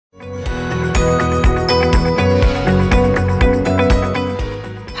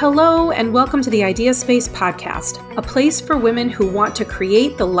and welcome to the Idea Space podcast, a place for women who want to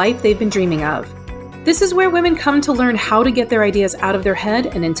create the life they've been dreaming of. This is where women come to learn how to get their ideas out of their head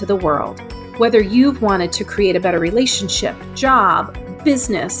and into the world. Whether you've wanted to create a better relationship, job,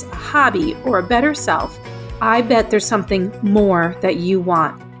 business, a hobby, or a better self, I bet there's something more that you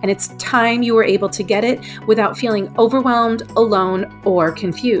want, and it's time you were able to get it without feeling overwhelmed, alone, or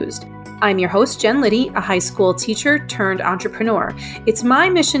confused. I'm your host, Jen Liddy, a high school teacher turned entrepreneur. It's my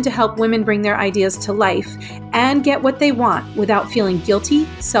mission to help women bring their ideas to life and get what they want without feeling guilty,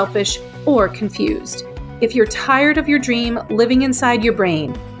 selfish, or confused. If you're tired of your dream living inside your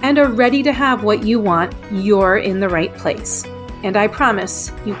brain and are ready to have what you want, you're in the right place. And I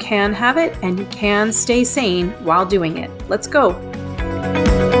promise you can have it and you can stay sane while doing it. Let's go.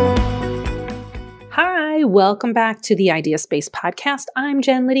 Hi, welcome back to the Idea Space podcast. I'm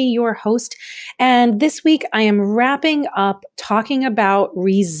Jen Liddy, your host. And this week I am wrapping up talking about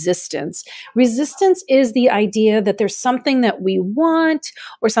resistance. Resistance is the idea that there's something that we want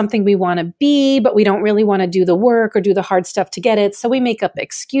or something we want to be, but we don't really want to do the work or do the hard stuff to get it. So we make up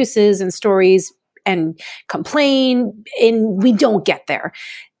excuses and stories and complain, and we don't get there.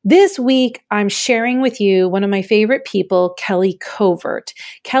 This week, I'm sharing with you one of my favorite people, Kelly Covert.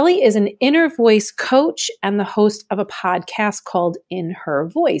 Kelly is an inner voice coach and the host of a podcast called In Her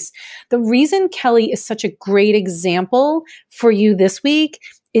Voice. The reason Kelly is such a great example for you this week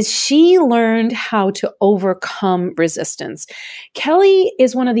is she learned how to overcome resistance. Kelly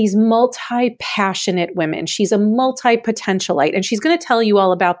is one of these multi-passionate women. She's a multi-potentialite, and she's going to tell you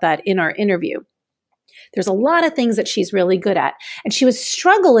all about that in our interview. There's a lot of things that she's really good at. And she was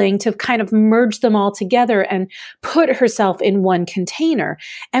struggling to kind of merge them all together and put herself in one container.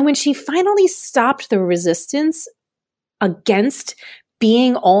 And when she finally stopped the resistance against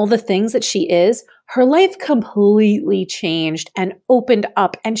being all the things that she is, her life completely changed and opened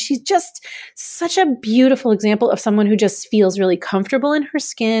up. And she's just such a beautiful example of someone who just feels really comfortable in her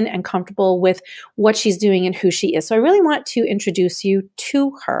skin and comfortable with what she's doing and who she is. So I really want to introduce you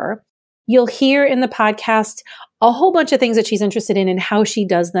to her. You'll hear in the podcast a whole bunch of things that she's interested in and how she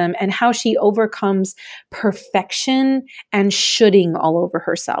does them and how she overcomes perfection and shoulding all over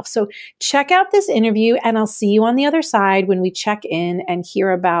herself. So check out this interview and I'll see you on the other side when we check in and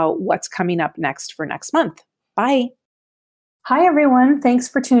hear about what's coming up next for next month. Bye. Hi, everyone. Thanks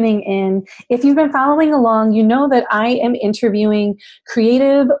for tuning in. If you've been following along, you know that I am interviewing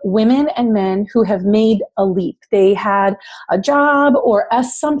creative women and men who have made a leap. They had a job or a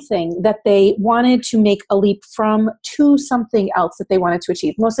something that they wanted to make a leap from to something else that they wanted to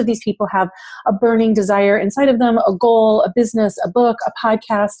achieve. Most of these people have a burning desire inside of them, a goal, a business, a book, a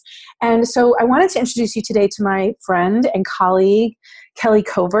podcast. And so I wanted to introduce you today to my friend and colleague, Kelly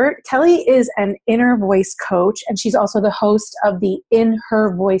Covert. Kelly is an inner voice coach, and she's also the host of the In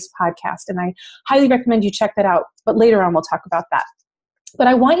Her Voice podcast. And I highly recommend you check that out. But later on, we'll talk about that. But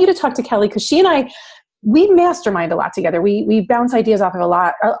I want you to talk to Kelly because she and we mastermind a lot together. We bounce ideas off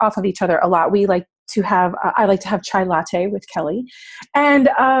of each other a lot. We like to have, I like to have chai latte with Kelly. And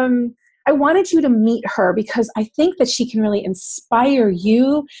I wanted you to meet her because I think that she can really inspire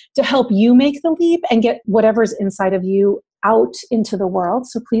you to help you make the leap and get whatever's inside of you out into the world.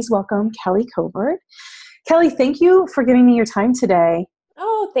 So please welcome Kelly Covert. Kelly, thank you for giving me your time today.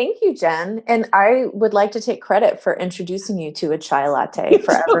 Oh, thank you, Jen. And I would like to take credit for introducing you to a chai latte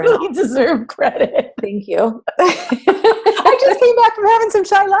for everyone. You deserve credit. Thank you. I just came back from having some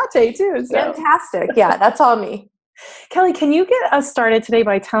chai latte too. So. Fantastic. Yeah, that's all me. Kelly, can you get us started today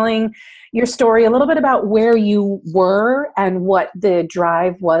by telling your story, a little bit about where you were and what the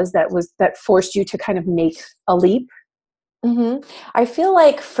drive was that forced you to kind of make a leap? Mm-hmm. I feel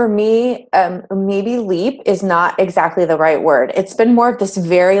like for me, maybe leap is not exactly the right word. It's been more of this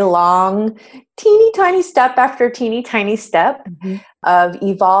very long, teeny tiny step after teeny tiny step of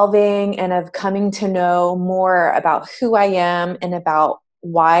evolving and of coming to know more about who I am and about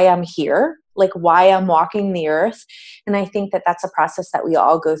why I'm here, like why I'm walking the earth. And I think that that's a process that we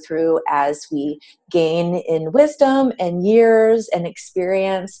all go through as we gain in wisdom and years and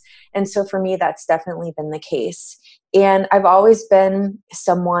experience. And so for me, that's definitely been the case. And I've always been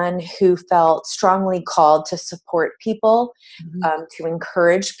someone who felt strongly called to support people, to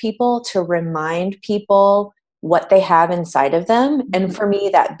encourage people, to remind people what they have inside of them. And for me,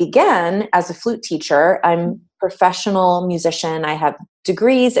 that began as a flute teacher. I'm a professional musician. I have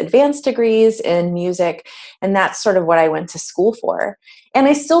degrees, advanced degrees in music, and that's sort of what I went to school for. And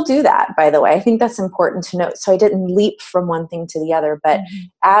I still do that, by the way. I think that's important to note. So I didn't leap from one thing to the other. But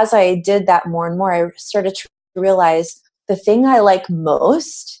as I did that more and more, I started to realize the thing I like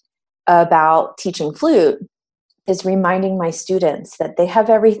most about teaching flute is reminding my students that they have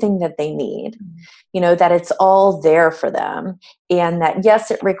everything that they need, that it's all there for them. And that, yes,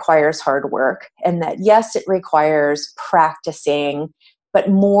 it requires hard work, and that, yes, it requires practicing, but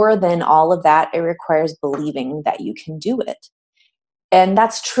more than all of that, it requires believing that you can do it. And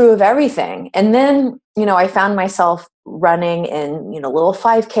that's true of everything. And then, I found myself running in, little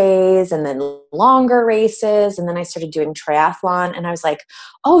 5Ks and then longer races. And then I started doing triathlon, and I was like,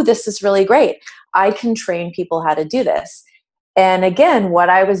 oh, this is really great. I can train people how to do this. And again, what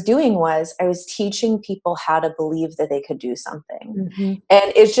I was doing was I was teaching people how to believe that they could do something.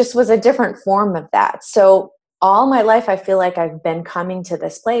 And it just was a different form of that. So all my life, I feel like I've been coming to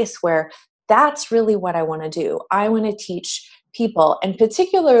this place where that's really what I want to do. I want to teach people, and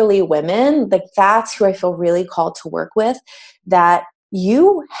particularly women, like that's who I feel really called to work with, that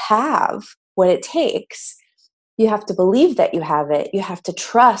you have what it takes. You have to believe that you have it. You have to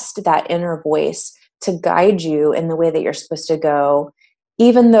trust that inner voice to guide you in the way that you're supposed to go,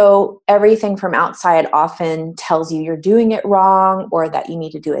 even though everything from outside often tells you you're doing it wrong, or that you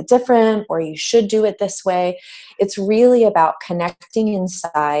need to do it different, or you should do it this way. It's really about connecting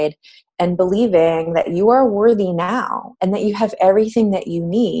inside and believing that you are worthy now, and that you have everything that you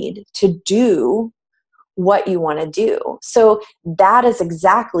need to do what you want to do. So that is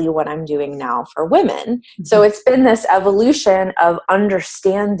exactly what I'm doing now for women. So it's been this evolution of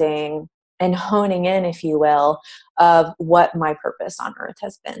understanding and honing in, if you will, of what my purpose on earth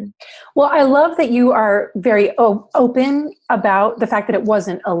has been. Well, I love that you are very open about the fact that it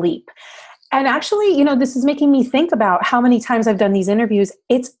wasn't a leap. And actually, this is making me think about how many times I've done these interviews.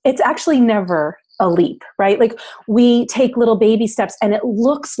 It's actually never a leap, right? Like we take little baby steps and it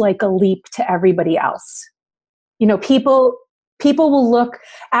looks like a leap to everybody else. People will look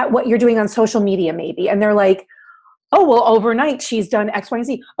at what you're doing on social media maybe, and they're like, oh, well, overnight she's done X, Y, and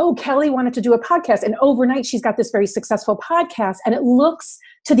Z. Oh, Kelly wanted to do a podcast, and overnight she's got this very successful podcast, and it looks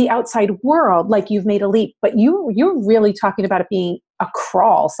to the outside world like you've made a leap, but you're really talking about it being a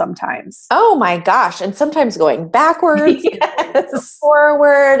crawl sometimes. Oh my gosh. And sometimes going backwards, and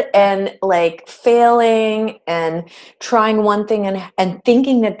forward, and like failing and trying one thing and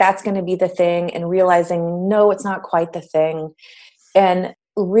thinking that that's going to be the thing, and realizing, no, it's not quite the thing. And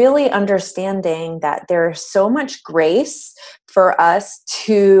really understanding that there's so much grace for us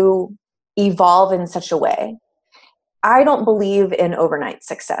to evolve in such a way. I don't believe in overnight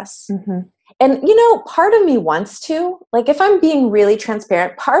success. And, part of me wants to, like, if I'm being really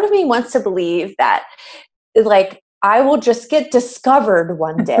transparent, part of me wants to believe that, like, I will just get discovered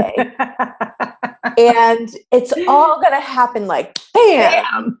one day and it's all going to happen like,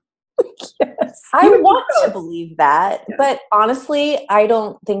 bam. Yes. I want to believe that, but honestly, I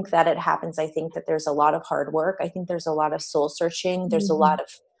don't think that it happens. I think that there's a lot of hard work. I think there's a lot of soul searching. There's a lot of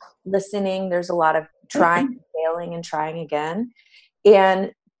listening. There's a lot of trying, failing, and trying again.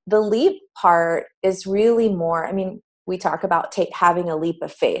 And the leap part is really more, we talk about having a leap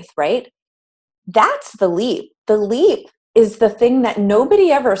of faith, right? That's the leap. The leap is the thing that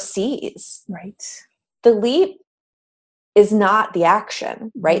nobody ever sees. Right. The leap is not the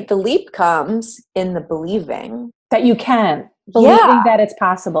action, right? The leap comes in the believing. That you can. Believing that it's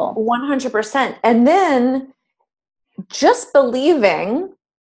possible. 100%. And then just believing,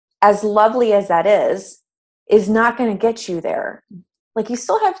 as lovely as that is not going to get you there. Like, you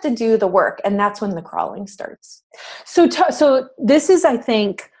still have to do the work, and that's when the crawling starts. So this is, I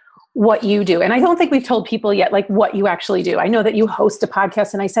think, what you do. And I don't think we've told people yet, like, what you actually do. I know that you host a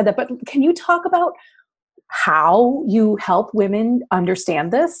podcast, and I said that, but can you talk about how you help women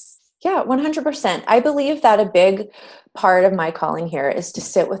understand this? Yeah, 100%. I believe that a big part of my calling here is to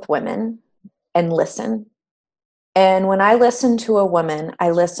sit with women and listen. And when I listen to a woman,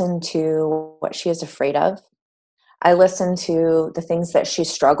 I listen to what she is afraid of. I listen to the things that she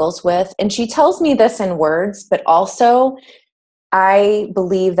struggles with. And she tells me this in words, but also I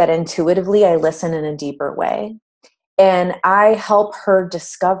believe that intuitively I listen in a deeper way. And I help her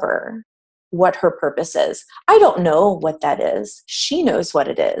discover what her purpose is. I don't know what that is. She knows what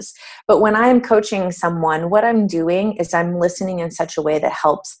it is. But when I'm coaching someone, what I'm doing is I'm listening in such a way that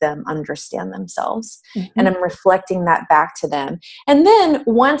helps them understand themselves. And I'm reflecting that back to them. And then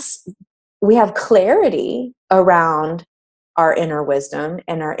once we have clarity around our inner wisdom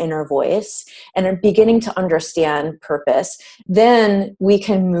and our inner voice and are beginning to understand purpose, then we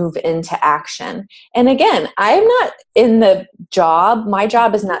can move into action. And again, I'm not in the job. My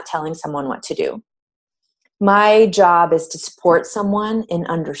job is not telling someone what to do. My job is to support someone in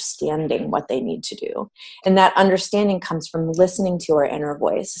understanding what they need to do. And that understanding comes from listening to our inner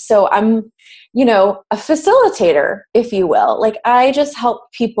voice. So I'm, a facilitator, if you will. Like, I just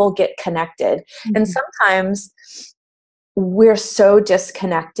help people get connected. Mm-hmm. And sometimes we're so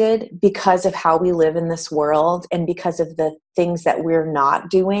disconnected because of how we live in this world and because of the things that we're not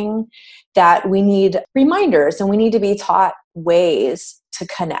doing, that we need reminders and we need to be taught ways to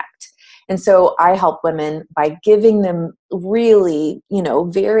connect. And so I help women by giving them really,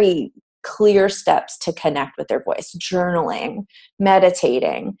 very clear steps to connect with their voice, journaling,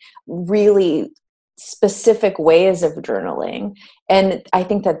 meditating, really specific ways of journaling. And I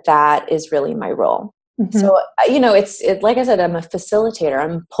think that is really my role. Mm-hmm. So, it's like I said, I'm a facilitator.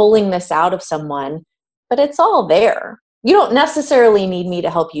 I'm pulling this out of someone, but it's all there. You don't necessarily need me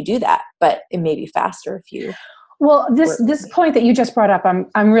to help you do that, but it may be faster if you. Well, this point that you just brought up,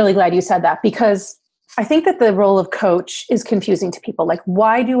 I'm really glad you said that, because I think that the role of coach is confusing to people. Like,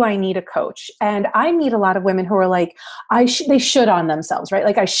 why do I need a coach? And I meet a lot of women who are like, they should on themselves, right?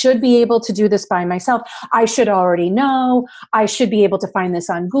 Like, I should be able to do this by myself. I should already know. I should be able to find this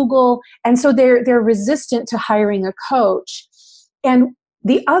on Google. And so they're resistant to hiring a coach. And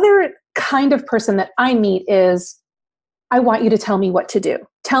the other kind of person that I meet is, I want you to tell me what to do.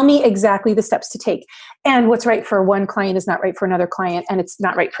 Tell me exactly the steps to take. And what's right for one client is not right for another client, and it's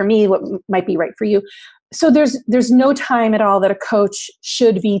not right for me what might be right for you. So there's no time at all that a coach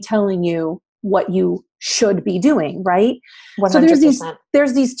should be telling you what you should be doing, right? 100%. So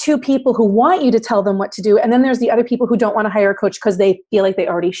there's these two people who want you to tell them what to do, and then there's the other people who don't want to hire a coach because they feel like they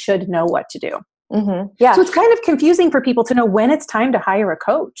already should know what to do. Mm-hmm. Yeah. So it's kind of confusing for people to know when it's time to hire a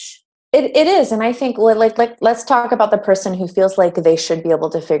coach. It is. And I think let's talk about the person who feels like they should be able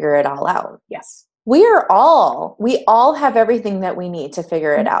to figure it all out. Yes. We all have everything that we need to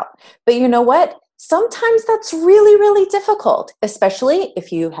figure it out. But you know what? Sometimes that's really, really difficult, especially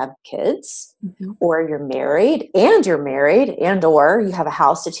if you have kids, mm-hmm. or you're married and or you have a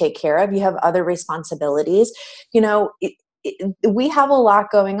house to take care of, you have other responsibilities. We have a lot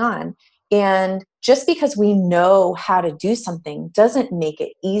going on. And just because we know how to do something doesn't make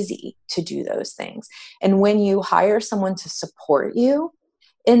it easy to do those things. And when you hire someone to support you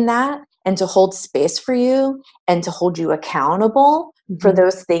in that and to hold space for you and to hold you accountable, mm-hmm. for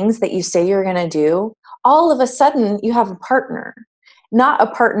those things that you say you're going to do, all of a sudden you have a partner. Not a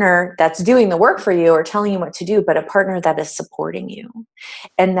partner that's doing the work for you or telling you what to do, but a partner that is supporting you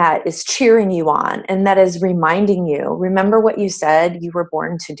and that is cheering you on and that is reminding you, remember what you said you were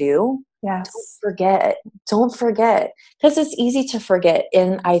born to do? Yes. Don't forget, because it's easy to forget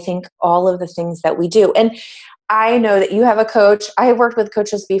in, I think, all of the things that we do. And I know that you have a coach. I have worked with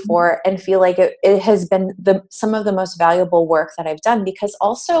coaches before and feel like it has been some of the most valuable work that I've done, because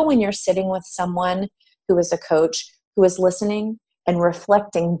also when you're sitting with someone who is a coach, who is listening and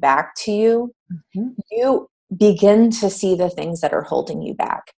reflecting back to you, mm-hmm. you begin to see the things that are holding you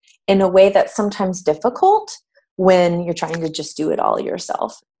back in a way that's sometimes difficult when you're trying to just do it all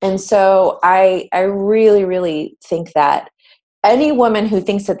yourself. And so I really, really think that any woman who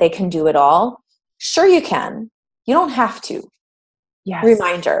thinks that they can do it all, sure you can. You don't have to. Yes.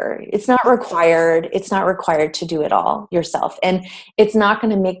 Reminder, it's not required. It's not required to do it all yourself. And it's not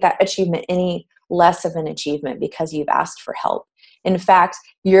going to make that achievement any less of an achievement because you've asked for help. In fact,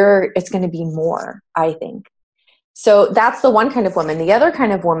 it's going to be more, I think. So that's the one kind of woman. The other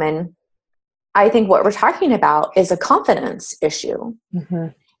kind of woman, I think what we're talking about is a confidence issue. Mm-hmm.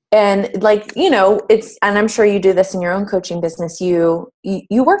 And and I'm sure you do this in your own coaching business. You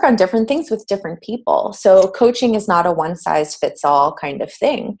work on different things with different people. So coaching is not a one size fits all kind of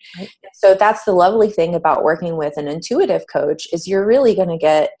thing. Right. So that's the lovely thing about working with an intuitive coach, is you're really going to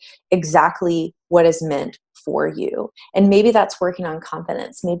get exactly what is meant for you. And maybe that's working on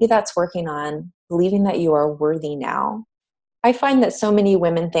confidence. Maybe that's working on believing that you are worthy now. I find that so many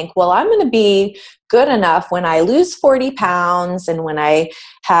women think, well, I'm going to be good enough when I lose 40 pounds and when I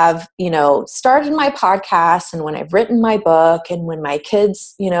have, started my podcast and when I've written my book and when my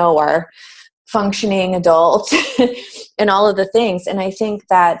kids, are functioning adults and all of the things. And I think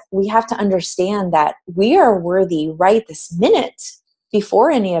that we have to understand that we are worthy right this minute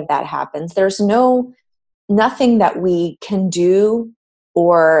before any of that happens. There's nothing that we can do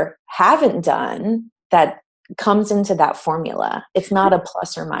or haven't done that comes into that formula. It's not a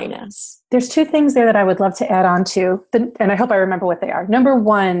plus or minus. There's two things there that I would love to add on to, and I hope I remember what they are. Number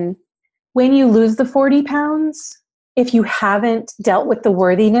one, when you lose the 40 pounds, if you haven't dealt with the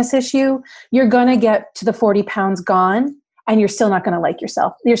worthiness issue, you're going to get to the 40 pounds gone and you're still not going to like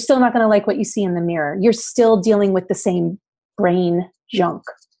yourself. You're still not going to like what you see in the mirror. You're still dealing with the same brain junk.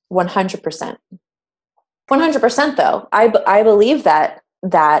 100%. 100% though. I believe that,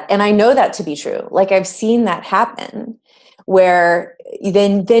 and I know that to be true. Like I've seen that happen where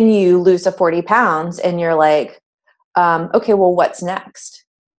then you lose the 40 pounds and you're like, okay, well, what's next?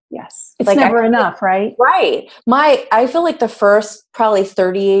 Yes. It's like never enough, right? Right. I feel like the first probably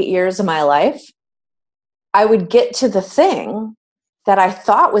 38 years of my life, I would get to the thing that I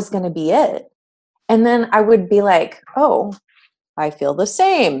thought was going to be it. And then I would be like, oh, I feel the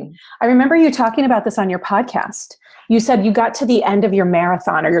same. I remember you talking about this on your podcast. You said you got to the end of your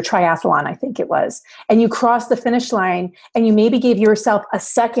marathon or your triathlon, I think it was, and you crossed the finish line and you maybe gave yourself a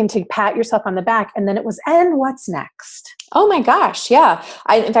second to pat yourself on the back. And then it was, and what's next? Oh my gosh. Yeah.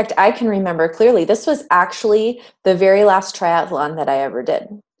 In fact, I can remember clearly, this was actually the very last triathlon that I ever did,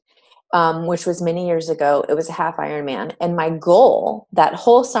 which was many years ago. It was a half Ironman. And my goal that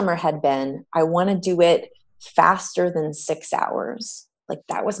whole summer had been, I want to do it faster than 6 hours. Like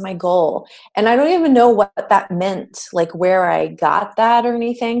that was my goal. And I don't even know what that meant, like where I got that or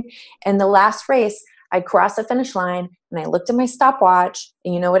anything. And the last race, I crossed the finish line and I looked at my stopwatch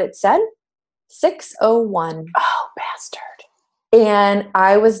and you know what it said? 6:01. Oh, bastard. And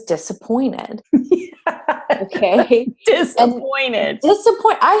I was disappointed. Okay. Disappointed.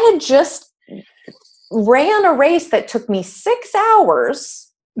 I had just ran a race that took me 6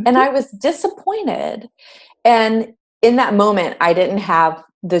 hours and I was disappointed. And in that moment, I didn't have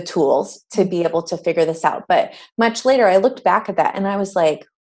the tools to be able to figure this out. But much later, I looked back at that and I was like,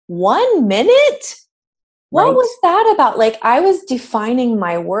 1 minute? What was that about? Like I was defining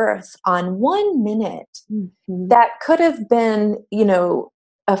my worth on 1 minute that could have been,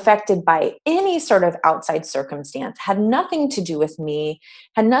 affected by any sort of outside circumstance, had nothing to do with me,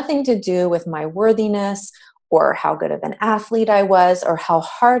 had nothing to do with my worthiness or how good of an athlete I was or how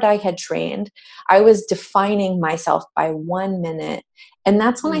hard I had trained. I was defining myself by 1 minute. And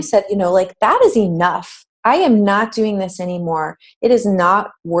that's when I said, like that is enough. I am not doing this anymore. It is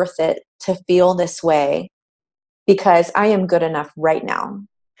not worth it to feel this way because I am good enough right now.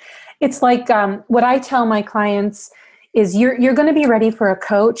 It's like what I tell my clients is you're going to be ready for a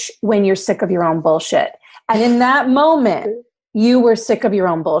coach when you're sick of your own bullshit. And in that moment, you were sick of your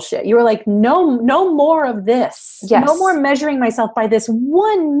own bullshit. You were like, no more of this. Yes. No more measuring myself by this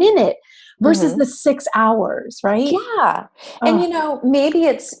 1 minute versus the 6 hours, right? Yeah. And maybe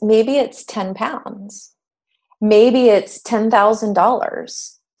it's 10 pounds. Maybe it's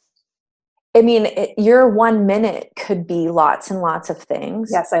 $10,000. I mean, your 1 minute could be lots and lots of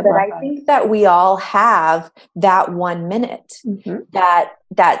things. Yes, I think that we all have that 1 minute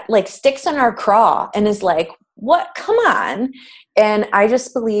that like sticks in our craw and is like, what? Come on. And I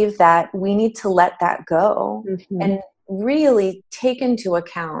just believe that we need to let that go and really take into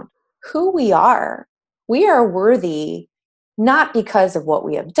account who we are. We are worthy, not because of what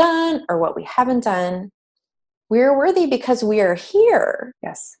we have done or what we haven't done. We're worthy because we are here.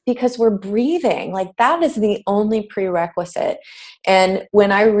 Yes. Because we're breathing. Like that is the only prerequisite. And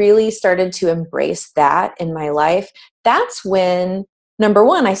when I really started to embrace that in my life, that's when, number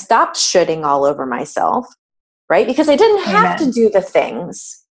one, I stopped shitting all over myself, right? Because I didn't have to do the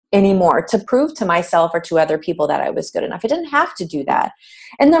things anymore to prove to myself or to other people that I was good enough. I didn't have to do that.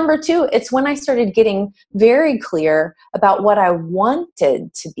 And number two, it's when I started getting very clear about what I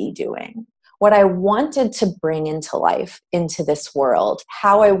wanted to be doing, what I wanted to bring into life, into this world,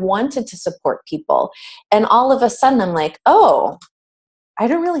 how I wanted to support people. And all of a sudden I'm like, oh, I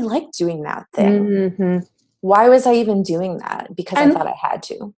don't really like doing that thing. Why was I even doing that? Because I thought I had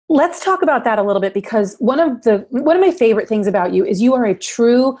to. Let's talk about that a little bit, because one of my favorite things about you is you are a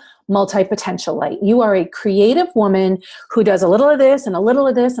true multi-potentialite. You are a creative woman who does a little of this and a little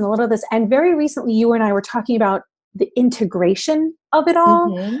of this and a little of this. And very recently you and I were talking about the integration of it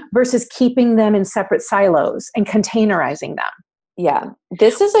all versus keeping them in separate silos and containerizing them. Yeah,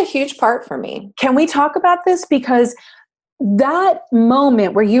 this is a huge part for me. Can we talk about this? Because that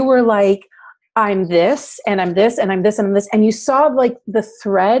moment where you were like, I'm this and I'm this and I'm this and I'm this, and you saw like the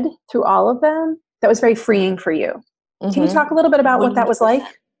thread through all of them, that was very freeing for you. Can you talk a little bit about 100%. What that was like?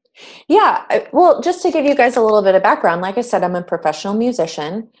 Yeah. Well, just to give you guys a little bit of background, like I said, I'm a professional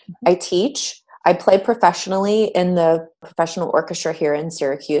musician. I teach. I play professionally in the professional orchestra here in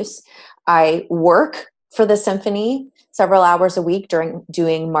Syracuse. I work for the symphony several hours a week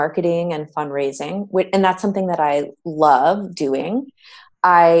doing marketing and fundraising, and that's something that I love doing.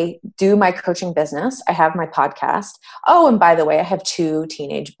 I do my coaching business. I have my podcast. Oh, and by the way, I have 2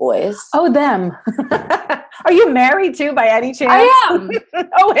 teenage boys. Oh, them. Are you married too, by any chance? I am.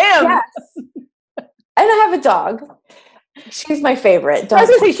 Oh, him. Yes. And I have a dog. She's my favorite. I was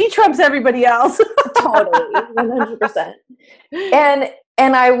going to say, she trumps everybody else. Totally. 100%. And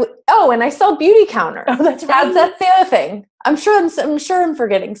and I sell Beauty Counter. Oh, that's right. That's the other thing. I'm sure I'm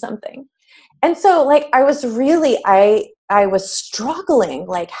forgetting something. And so like I was struggling,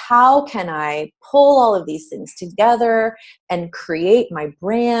 like, how can I pull all of these things together and create my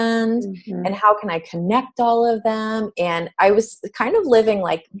brand? Mm-hmm. And how can I connect all of them? And I was kind of living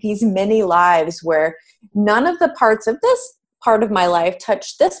like these mini lives where none of the parts of this part of my life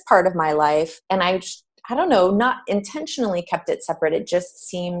touched this part of my life. And I don't know, not intentionally kept it separate. It just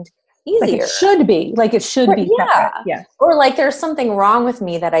seemed easier. Like it should be. Like it should be separate. Yeah. Or like there's something wrong with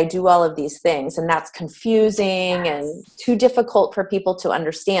me that I do all of these things, and that's confusing and too difficult for people to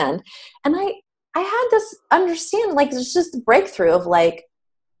understand. And I had this understanding, like there's just a breakthrough of like,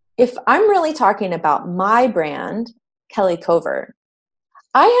 if I'm really talking about my brand, Kelly Covert,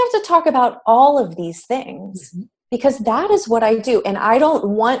 I have to talk about all of these things because that is what I do. And I don't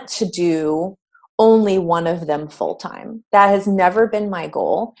want to do only one of them full time. That has never been my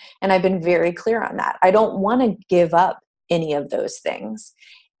goal. And I've been very clear on that. I don't want to give up any of those things.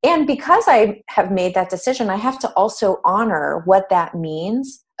 And because I have made that decision, I have to also honor what that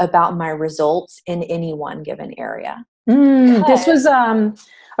means about my results in any one given area. This was a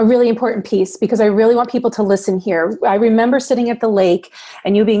really important piece because I really want people to listen here. I remember sitting at the lake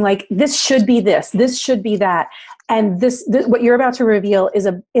and you being like, this should be this should be that. And this what you're about to reveal is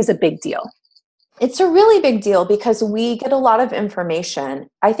a big deal. It's a really big deal because we get a lot of information,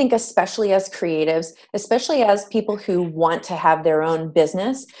 I think, especially as creatives, especially as people who want to have their own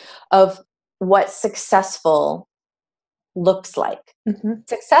business, of what successful looks like. Mm-hmm.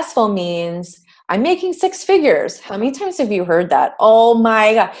 Successful means I'm making 6 figures. How many times have you heard that? Oh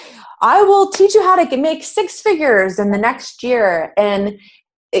my God, I will teach you how to make 6 figures in the next year. And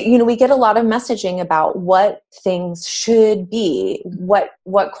you know, we get a lot of messaging about what things should be, what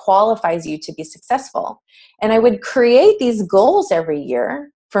qualifies you to be successful. And I would create these goals every year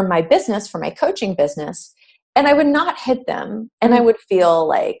for my business, for my coaching business, and I would not hit them. And I would feel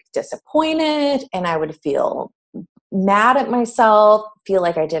like disappointed, and I would feel mad at myself, feel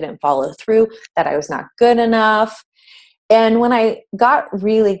like I didn't follow through, that I was not good enough. And when I got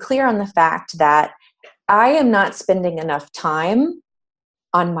really clear on the fact that I am not spending enough time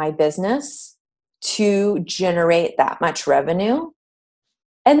on my business to generate that much revenue.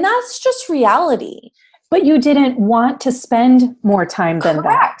 And that's just reality. But you didn't want to spend more time than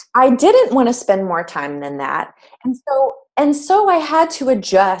that. I didn't want to spend more time than that. And so I had to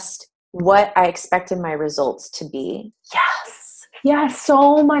adjust what I expected my results to be. Yes. Yes,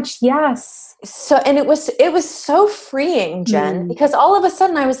 so much. Yes. So, and it was so freeing, Jen, because all of a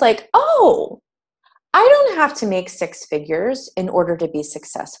sudden I was like, oh, I don't have to make 6 figures in order to be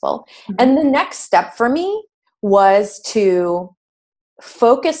successful. Mm-hmm. And the next step for me was to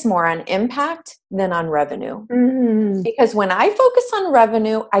focus more on impact than on revenue. Mm-hmm. Because when I focus on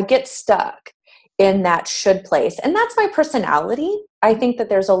revenue, I get stuck in that should place. And that's my personality. I think that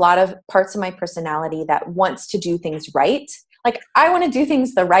there's a lot of parts of my personality that wants to do things right. Like I want to do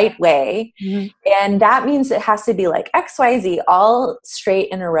things the right way. Mm-hmm. And that means it has to be like XYZ all straight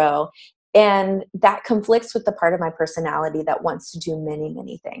in a row. And that conflicts with the part of my personality that wants to do many,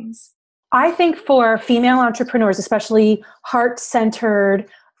 many things. I think for female entrepreneurs, especially heart-centered,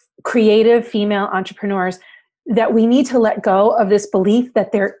 creative female entrepreneurs, that we need to let go of this belief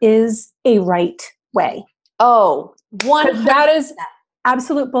that there is a right way. Oh, 100%. That is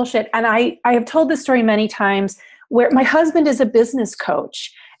absolute bullshit. And I have told this story many times where my husband is a business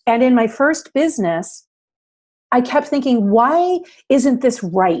coach. And in my first business, I kept thinking, why isn't this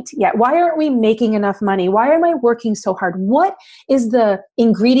right yet? Why aren't we making enough money? Why am I working so hard? What is the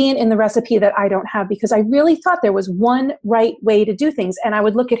ingredient in the recipe that I don't have? Because I really thought there was one right way to do things. And I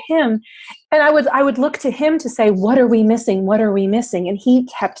would look at him and I would look to him to say, what are we missing? What are we missing? And he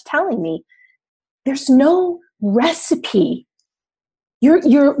kept telling me, there's no recipe.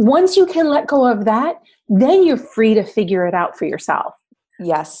 You're once you can let go of that, then you're free to figure it out for yourself.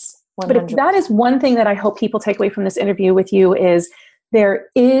 Yes. 100%. But if that is one thing that I hope people take away from this interview with you is there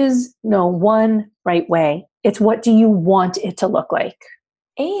is no one right way. It's what do you want it to look like?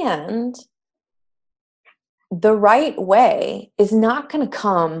 And the right way is not going to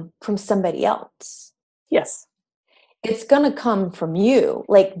come from somebody else. Yes. It's going to come from you.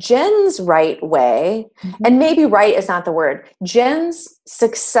 Like Jen's right way, and maybe right is not the word. Jen's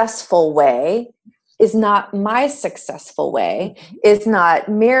successful way is not my successful way, is not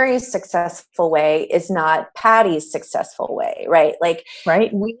Mary's successful way, is not Patty's successful way, right? Like,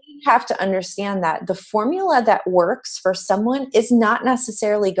 right. We have to understand that the formula that works for someone is not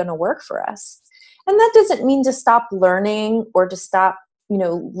necessarily going to work for us. And that doesn't mean to stop learning or to stop,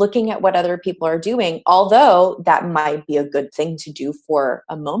 looking at what other people are doing, although that might be a good thing to do for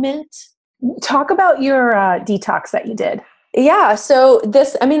a moment. Talk about your detox that you did. Yeah. So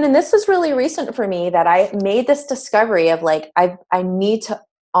and this is really recent for me, that I made this discovery of like, I need to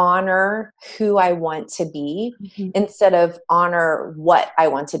honor who I want to be instead of honor what I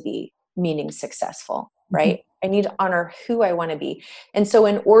want to be, meaning successful, right? I need to honor who I want to be. And so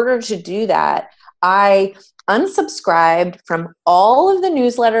in order to do that, I unsubscribed from all of the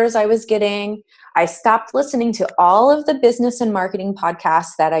newsletters I was getting. I stopped listening to all of the business and marketing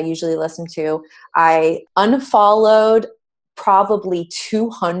podcasts that I usually listen to. I unfollowed probably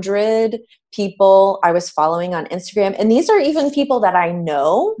 200 people I was following on Instagram. And these are even people that I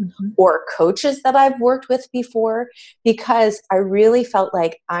know or coaches that I've worked with before, because I really felt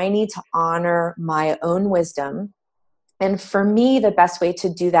like I need to honor my own wisdom. And for me, the best way to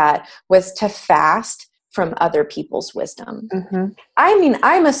do that was to fast from other people's wisdom. I mean,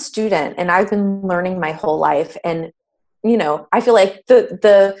 I'm a student and I've been learning my whole life. And I feel like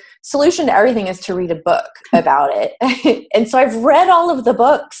the solution to everything is to read a book about it. And so I've read all of the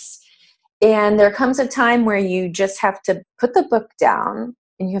books, and there comes a time where you just have to put the book down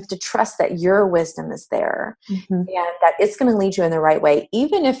and you have to trust that your wisdom is there and that it's going to lead you in the right way,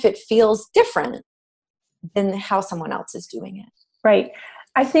 even if it feels different than how someone else is doing it. Right.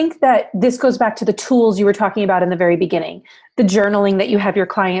 I think that this goes back to the tools you were talking about in the very beginning, the journaling that you have your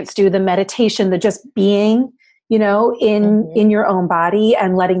clients do, the meditation, the just being, in your own body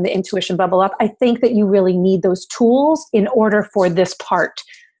and letting the intuition bubble up. I think that you really need those tools in order for this part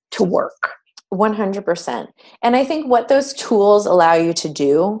to work. 100%. And I think what those tools allow you to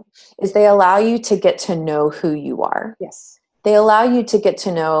do is they allow you to get to know who you are. Yes. They allow you to get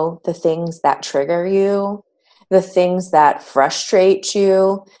to know the things that trigger you, the things that frustrate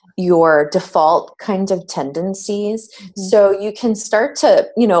you, your default kind of tendencies. So you can start to,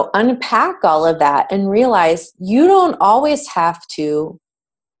 unpack all of that and realize you don't always have to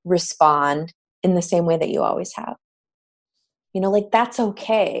respond in the same way that you always have. That's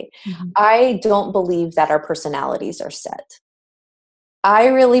okay. I don't believe that our personalities are set. I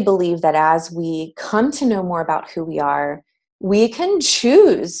really believe that as we come to know more about who we are, we can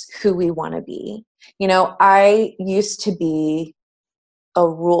choose who we want to be. I used to be a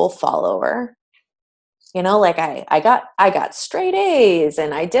rule follower. I got straight A's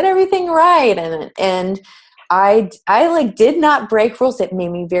and I did everything right, and I did not break rules. It made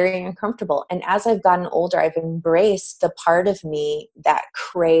me very uncomfortable. And as I've gotten older, I've embraced the part of me that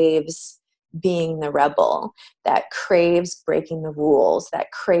craves being the rebel, that craves breaking the rules,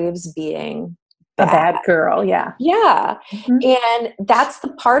 that craves being a bad girl. Yeah. Yeah. And that's the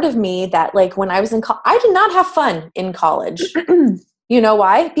part of me that, like, when I was in college, I did not have fun in college. You know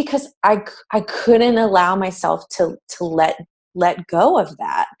why? Because I couldn't allow myself to let go of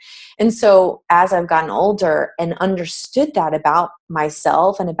that. And so as I've gotten older and understood that about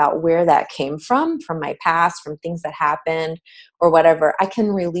myself and about where that came from my past, from things that happened or whatever, I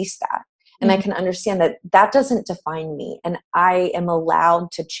can release that. And I can understand that that doesn't define me, and I am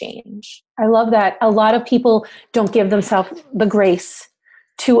allowed to change. I love that. A lot of people don't give themselves the grace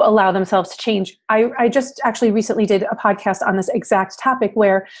to allow themselves to change. I just actually recently did a podcast on this exact topic,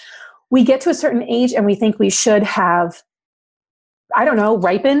 where we get to a certain age and we think we should have, I don't know,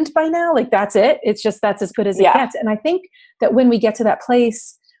 ripened by now. Like, that's it. It's just, that's as good as it gets. And I think that when we get to that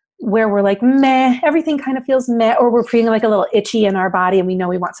place where we're like, meh, everything kind of feels meh, or we're feeling like a little itchy in our body and we know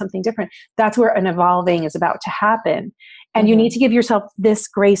we want something different, that's where an evolving is about to happen. And you need to give yourself this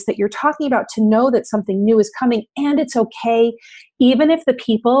grace that you're talking about, to know that something new is coming, and it's okay. Even if the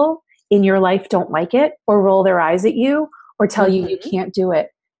people in your life don't like it or roll their eyes at you or tell you you can't do it.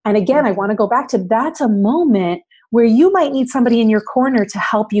 And again, I want to go back to, that's a moment where you might need somebody in your corner to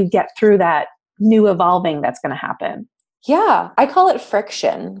help you get through that new evolving that's going to happen. Yeah, I call it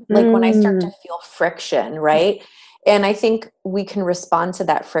friction. Like when I start to feel friction, right? And I think we can respond to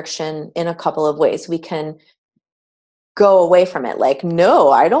that friction in a couple of ways. We can go away from it, like,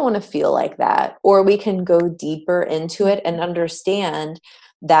 no, I don't want to feel like that. Or we can go deeper into it and understand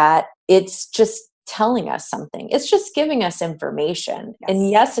that it's just telling us something. It's just giving us information.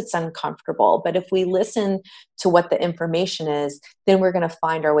 And yes, it's uncomfortable, but if we listen to what the information is, then we're going to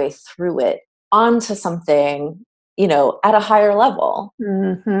find our way through it onto something, at a higher level.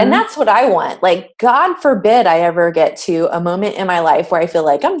 And that's what I want. Like, God forbid I ever get to a moment in my life where I feel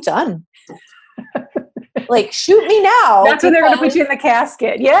like I'm done. Like, shoot me now. That's when they're going to put you in the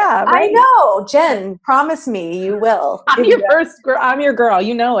casket. Yeah. Right? I know. Jen, promise me you will. I'm your first girl. I'm your girl.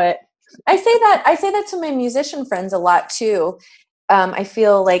 You know it. I say that to my musician friends a lot too. I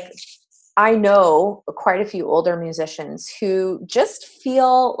feel like I know quite a few older musicians who just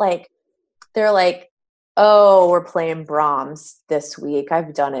feel like they're like, oh, we're playing Brahms this week.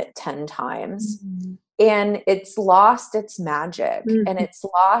 I've done it 10 times. Mm-hmm. And it's lost its magic, and Mm-hmm. it's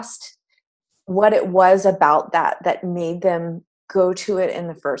lost what it was about that made them go to it in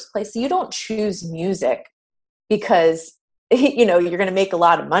the first place. You don't choose music because, you're going to make a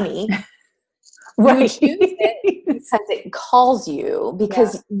lot of money. Right. You choose it because it calls you,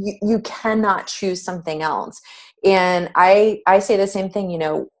 because Yeah. you cannot choose something else. And I say the same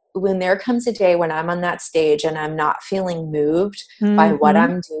thing, when there comes a day when I'm on that stage and I'm not feeling moved by what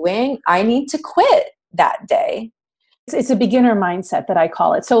Mm-hmm. I'm doing, I need to quit that day. It's a beginner mindset that I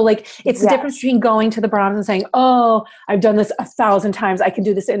call it. So like, it's the difference Yes. between going to the Brahms and saying, oh, I've done this 1,000 times, I can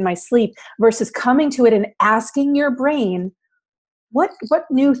do this in my sleep, versus coming to it and asking your brain, what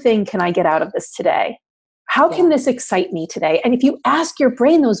new thing can I get out of this today? How can this excite me today? And if you ask your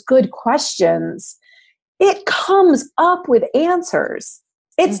brain those good questions, it comes up with answers.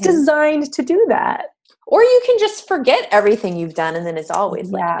 It's designed to do that. Or you can just forget everything you've done, and then it's always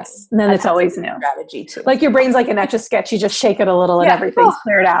like new. And then it's always new. Strategy too. Like your brain's like an Etch a Sketch. You just shake it a little and everything's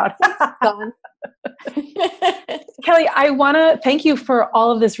cleared out. Gone. Kelly, I want to thank you for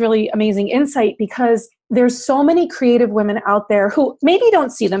all of this really amazing insight, because there's so many creative women out there who maybe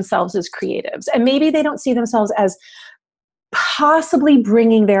don't see themselves as creatives, and maybe they don't see themselves as possibly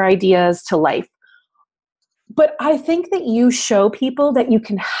bringing their ideas to life. But I think that you show people that you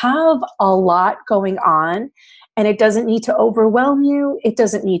can have a lot going on, and it doesn't need to overwhelm you. It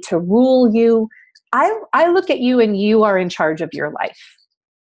doesn't need to rule you. I look at you and you are in charge of your life.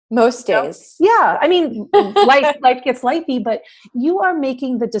 Most days. Yeah. I mean, life gets lifey, but you are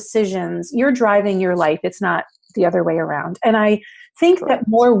making the decisions. You're driving your life. It's not the other way around. And I think that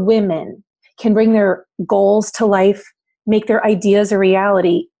more women can bring their goals to life, make their ideas a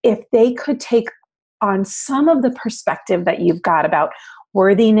reality, if they could take on some of the perspective that you've got about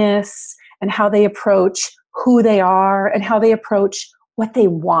worthiness and how they approach who they are and how they approach what they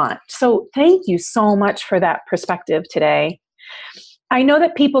want. So thank you so much for that perspective today. I know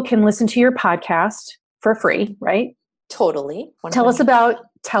that people can listen to your podcast for free, right? Totally. 100%.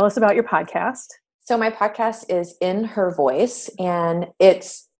 Tell us about your podcast. So my podcast is In Her Voice, and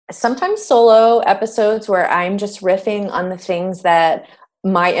it's sometimes solo episodes where I'm just riffing on the things that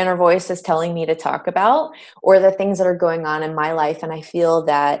my inner voice is telling me to talk about, or the things that are going on in my life. And I feel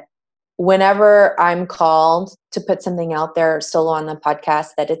that whenever I'm called to put something out there solo on the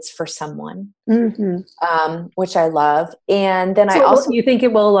podcast, that it's for someone, which I love. And then you think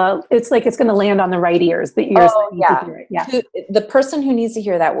it will, it's like it's going to land on the right ears, the ears that need to hear it. Yeah. The person who needs to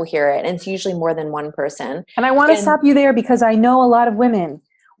hear that will hear it. And it's usually more than one person. And I want to stop you there, because I know a lot of women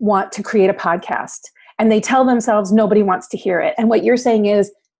want to create a podcast and they tell themselves nobody wants to hear it. And what you're saying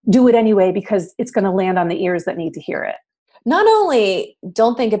is do it anyway, because it's going to land on the ears that need to hear it. Not only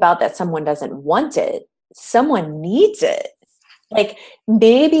don't think about that someone doesn't want it, someone needs it. Like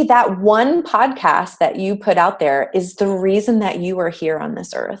maybe that one podcast that you put out there is the reason that you are here on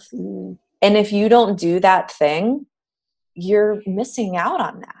this earth. And if you don't do that thing, you're missing out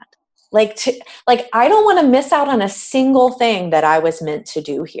on that. Like I don't want to miss out on a single thing that I was meant to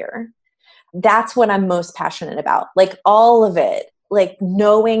do here. That's what I'm most passionate about. Like all of it, like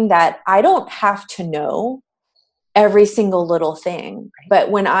knowing that I don't have to know every single little thing.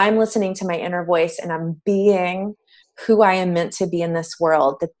 But when I'm listening to my inner voice and I'm being who I am meant to be in this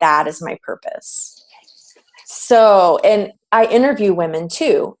world, that is my purpose. So, and I interview women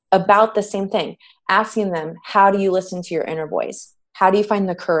too about the same thing, asking them, how do you listen to your inner voice? How do you find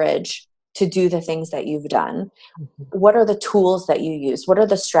the courage to do the things that you've done? What are the tools that you use? What are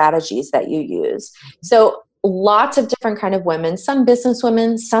the strategies that you use? So lots of different kind of women, some business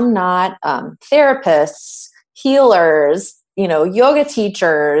women, some not, therapists, healers, yoga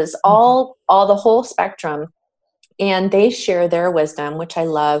teachers, all the whole spectrum. And they share their wisdom, which I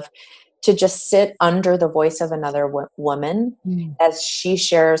love, to just sit under the voice of another woman as she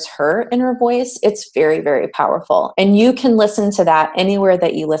shares her inner voice. It's very, very powerful. And you can listen to that anywhere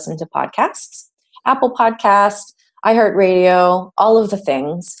that you listen to podcasts, Apple Podcasts, iHeartRadio, all of the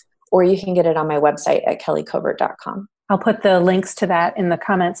things, or you can get it on my website at kellycovert.com. I'll put the links to that in the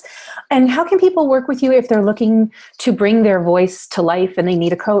comments. And how can people work with you if they're looking to bring their voice to life and they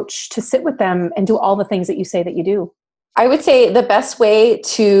need a coach to sit with them and do all the things that you say that you do? I would say the best way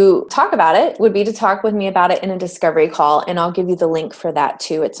to talk about it would be to talk with me about it in a discovery call. And I'll give you the link for that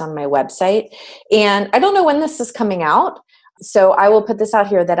too. It's on my website. And I don't know when this is coming out, so I will put this out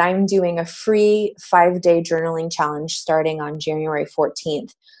here that I'm doing a free 5-day journaling challenge starting on January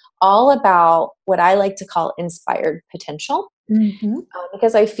 14th, all about what I like to call inspired potential.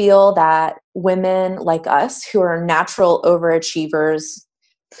 Because I feel that women like us who are natural overachievers,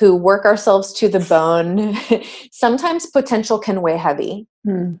 who work ourselves to the bone, sometimes potential can weigh heavy.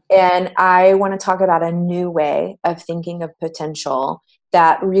 And I want to talk about a new way of thinking of potential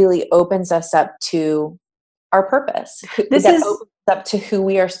that really opens us up to our purpose, opens up to who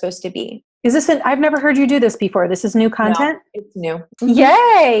we are supposed to be. Is this I've never heard you do this before. This is new content? No, it's new.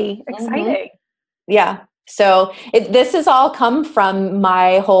 Yay! Exciting. Yeah. So this has all come from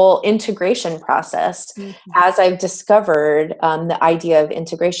my whole integration process. As I've discovered the idea of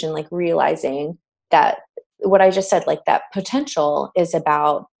integration, like realizing that what I just said, like that potential is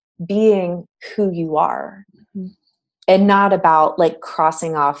about being who you are and not about like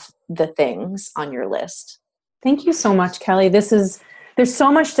crossing off the things on your list. Thank you so much, Kelly. There's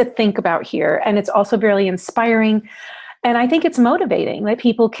so much to think about here, and it's also very inspiring. And I think it's motivating that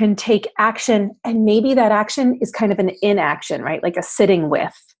people can take action, and maybe that action is kind of an inaction, right? Like a sitting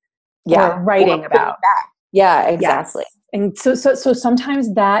with or writing about. Yeah, exactly. Yes. And so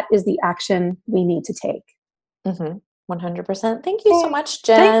sometimes that is the action we need to take. 100%. Thank you so much,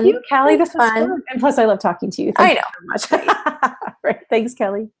 Jen. Thank you, Kelly. This was fun. And plus, I love talking to you. Thank you so much. Right. Thanks,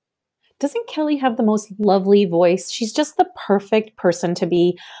 Kelly. Doesn't Kelly have the most lovely voice? She's just the perfect person to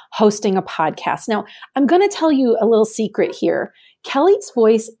be hosting a podcast. Now, I'm going to tell you a little secret here. Kelly's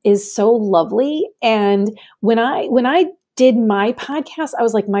voice is so lovely. And when I did my podcast, I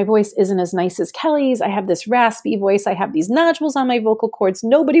was like, my voice isn't as nice as Kelly's. I have this raspy voice. I have these nodules on my vocal cords.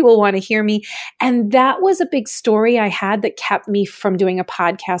 Nobody will want to hear me. And that was a big story I had that kept me from doing a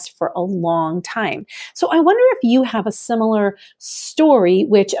podcast for a long time. So I wonder if you have a similar story,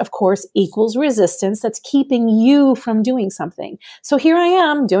 which of course equals resistance, that's keeping you from doing something. So here I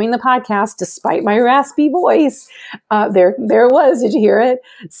am doing the podcast despite my raspy voice. There it was. Did you hear it?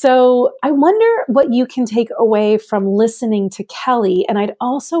 So I wonder what you can take away from listening to Kelly. And I'd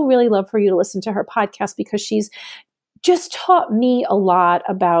also really love for you to listen to her podcast, because she's just taught me a lot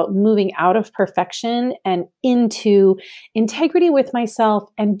about moving out of perfection and into integrity with myself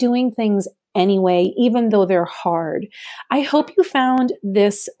and doing things anyway, even though they're hard. I hope you found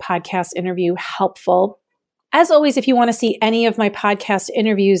this podcast interview helpful. As always, if you want to see any of my podcast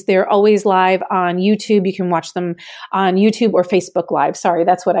interviews, they're always live on YouTube. You can watch them on YouTube or Facebook Live. Sorry,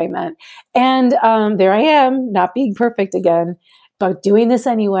 that's what I meant. And there I am, not being perfect again, but doing this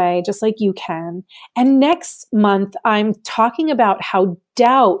anyway, just like you can. And next month, I'm talking about how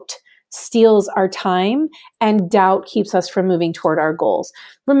doubt steals our time and doubt keeps us from moving toward our goals.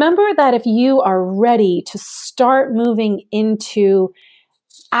 Remember that if you are ready to start moving into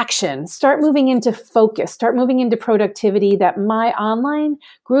action, start moving into focus, start moving into productivity, that my online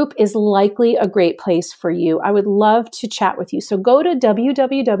group is likely a great place for you. I would love to chat with you. So go to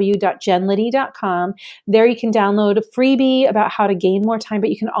www.jenliddy.com. There you can download a freebie about how to gain more time, but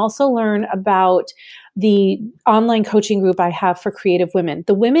you can also learn about the online coaching group I have for creative women.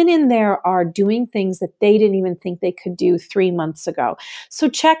 The women in there are doing things that they didn't even think they could do 3 months ago. So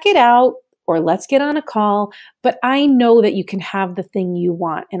check it out. Or let's get on a call. But I know that you can have the thing you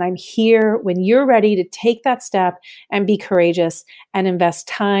want. And I'm here when you're ready to take that step and be courageous and invest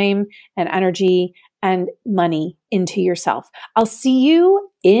time and energy and money into yourself. I'll see you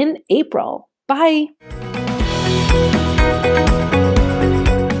in April. Bye.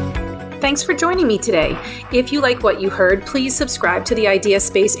 Thanks for joining me today. If you like what you heard, please subscribe to the Idea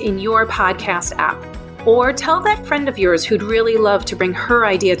Space in your podcast app. Or tell that friend of yours who'd really love to bring her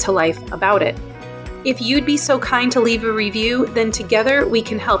idea to life about it. If you'd be so kind to leave a review, then together we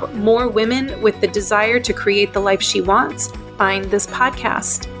can help more women with the desire to create the life she wants find this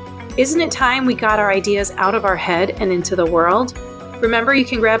podcast. Isn't it time we got our ideas out of our head and into the world? Remember, you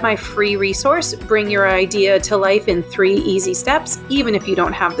can grab my free resource, Bring Your Idea to Life in 3 Easy Steps, even if you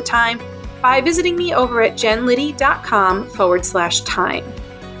don't have the time, by visiting me over at jenliddy.com/time.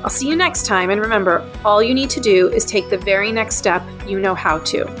 I'll see you next time, and remember, all you need to do is take the very next step you know how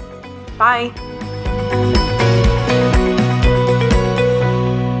to. Bye.